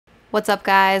What's up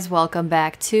guys, welcome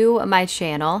back to my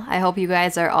channel. I hope you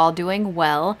guys are all doing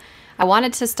well. I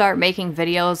wanted to start making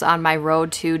videos on my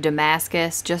road to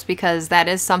Damascus just because that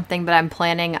is something that I'm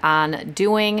planning on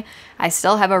doing. I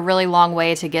still have a really long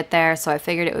way to get there, so I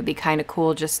figured it would be kind of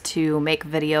cool just to make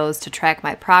videos to track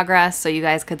my progress so you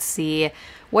guys could see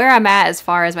where I'm at as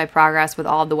far as my progress with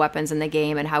all of the weapons in the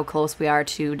game and how close we are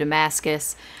to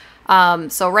Damascus.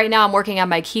 So right now I'm working on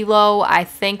my kilo. I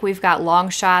think we've got long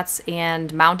shots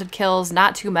and mounted kills,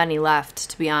 not too many left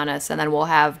to be honest, and then we'll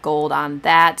have gold on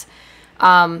that.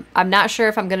 I'm not sure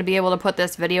if I'm going to be able to put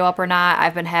this video up or not.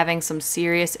 I've been having some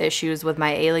serious issues with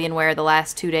my Alienware the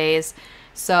last 2 days,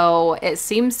 so it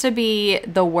seems to be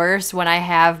the worst when I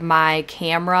have my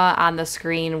camera on the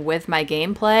screen with my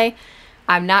gameplay.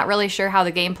 I'm not really sure how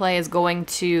the gameplay is going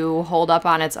to hold up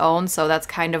on its own, so that's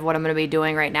kind of what I'm going to be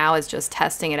doing right now, is just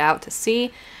testing it out to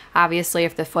see. Obviously,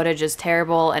 if the footage is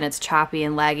terrible and it's choppy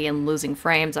and laggy and losing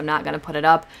frames, I'm not going to put it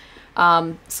up.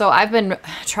 So I've been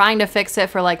trying to fix it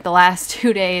for like the last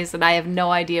 2 days, and I have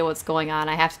no idea what's going on.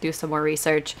 I have to do some more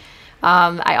research.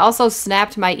 I also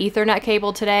snapped my Ethernet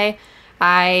cable today.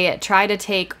 I tried to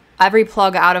take every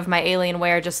plug out of my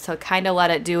Alienware just to kind of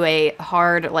let it do a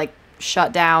hard, like,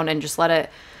 shut down and just let it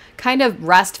kind of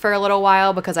rest for a little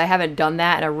while, because I haven't done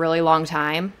that in a really long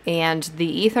time. And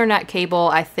the Ethernet cable,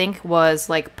 I think, was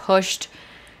like pushed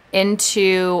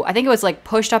into, I think it was like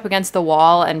pushed up against the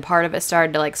wall, and part of it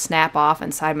started to like snap off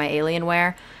inside my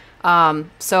Alienware.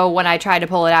 So when I tried to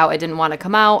pull it out, it didn't want to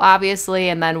come out, obviously,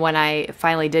 and then when I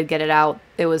finally did get it out,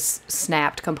 it was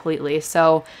snapped completely.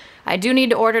 So I do need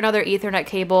to order another Ethernet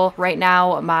cable. Right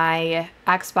now, my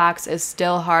Xbox is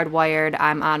still hardwired.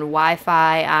 I'm on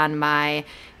Wi-Fi on my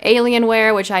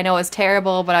Alienware, which I know is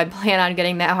terrible, but I plan on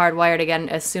getting that hardwired again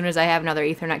as soon as I have another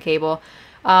Ethernet cable.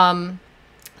 So I'm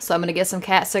going to get some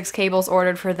Cat 6 cables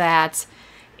ordered for that.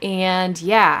 And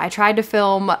yeah, I tried to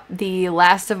film the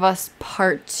Last of Us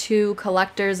Part 2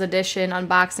 Collector's Edition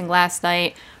unboxing last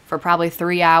night for probably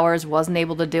 3 hours, wasn't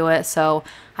able to do it, so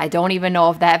I don't even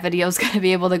know if that video is going to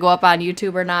be able to go up on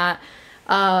YouTube or not.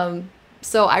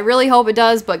 So I really hope it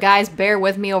does, but guys, bear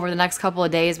with me over the next couple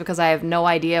of days because I have no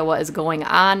idea what is going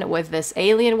on with this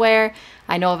Alienware.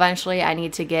 I know eventually I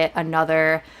need to get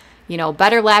another, you know,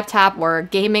 better laptop or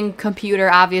gaming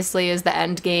computer, obviously, is the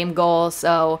end game goal.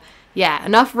 So yeah,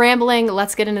 enough rambling.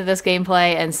 Let's get into this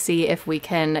gameplay and see if we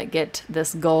can get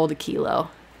this gold kilo.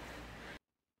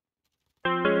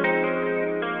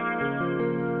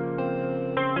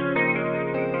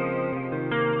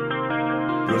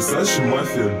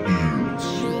 VersaceMafiaBeats.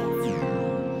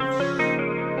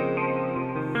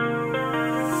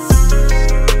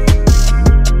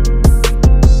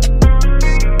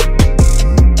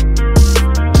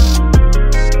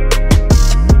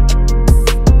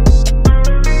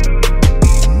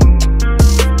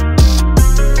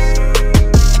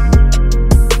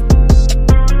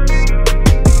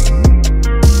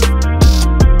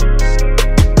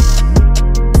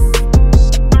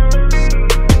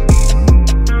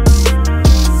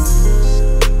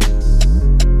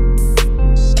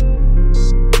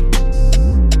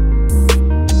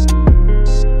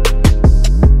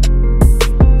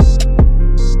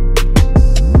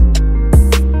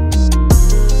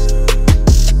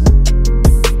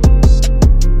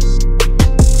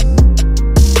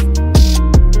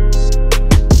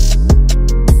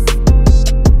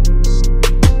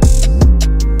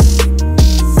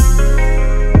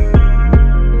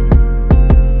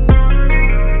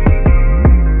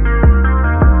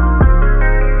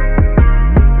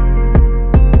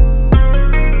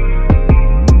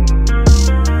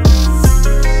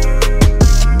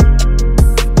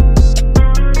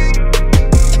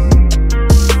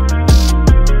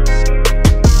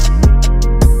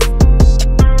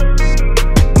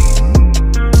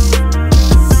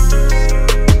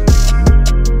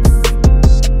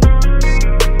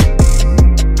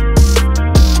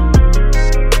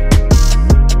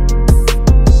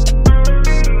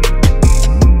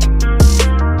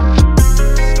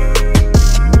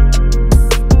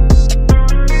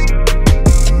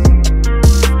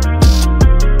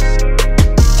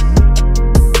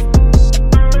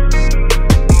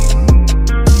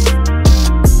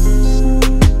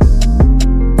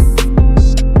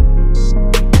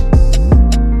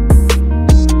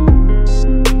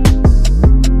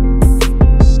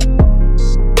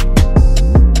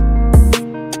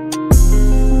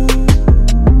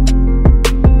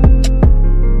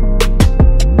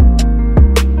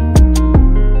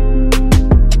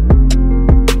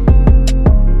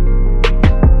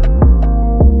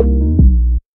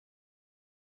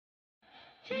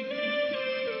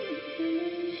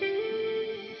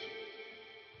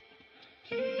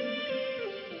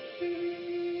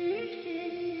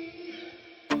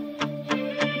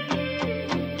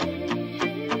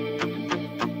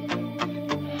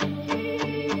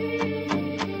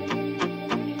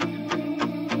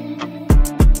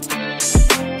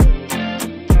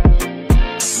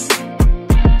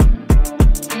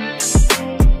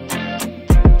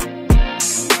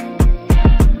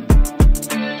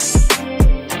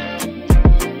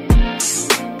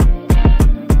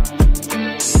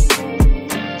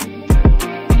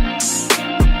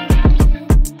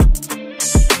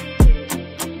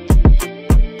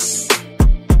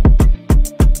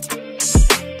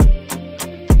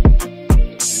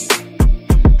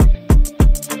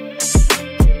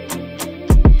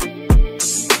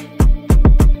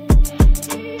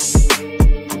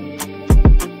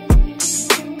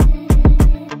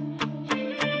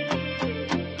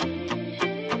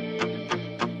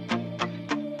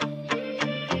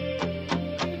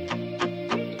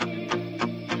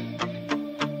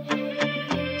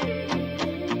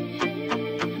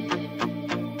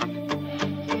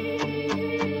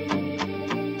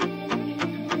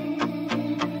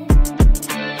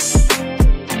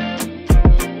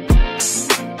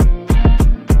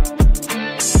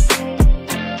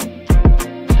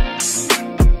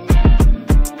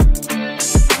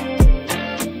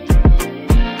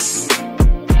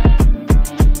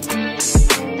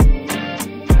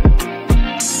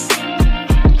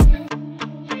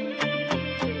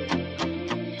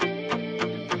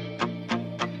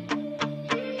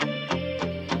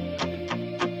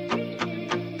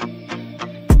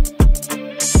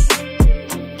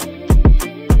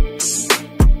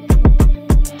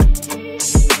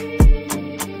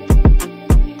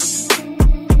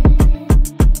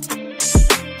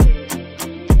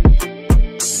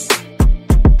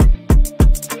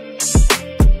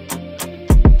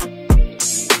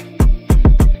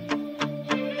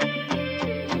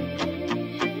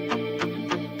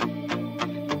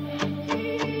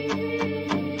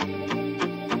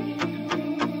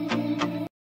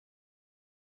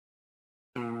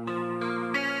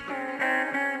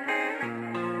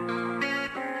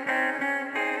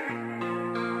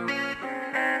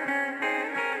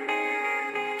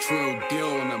 Trill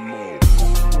Dyll in the mode.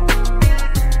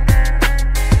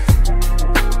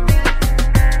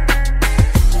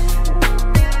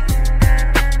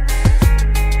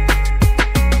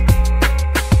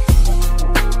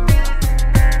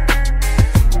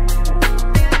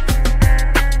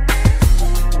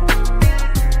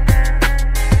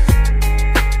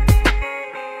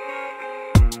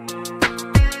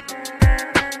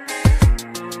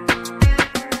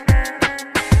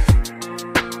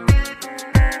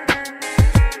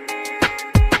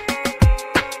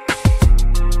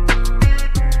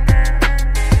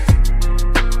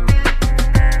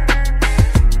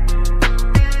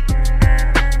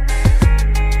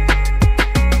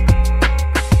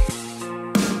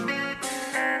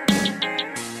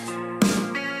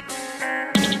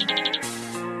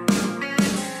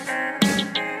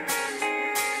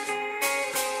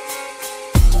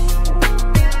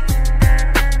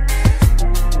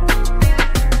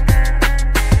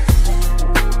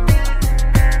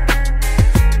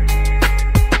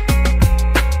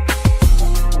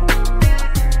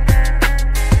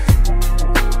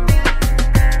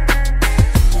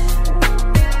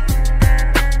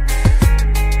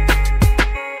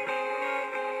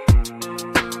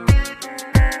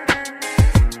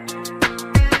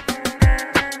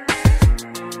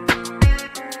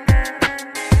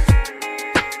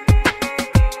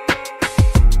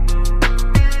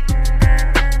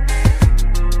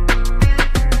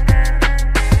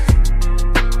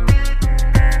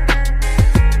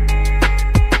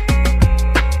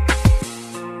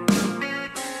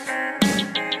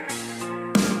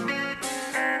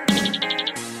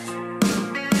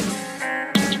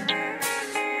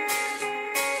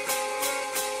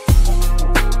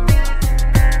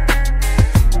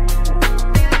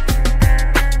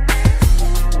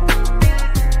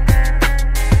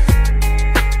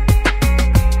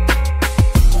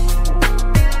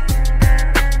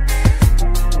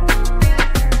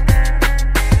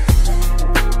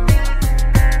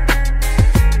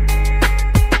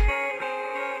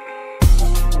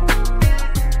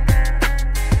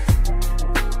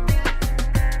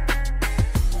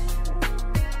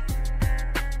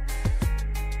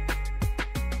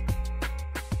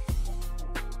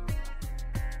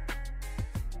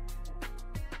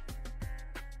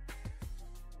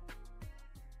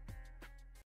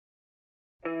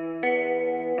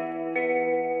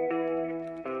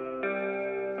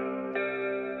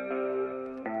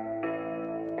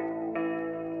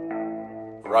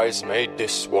 Rise made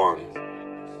this one.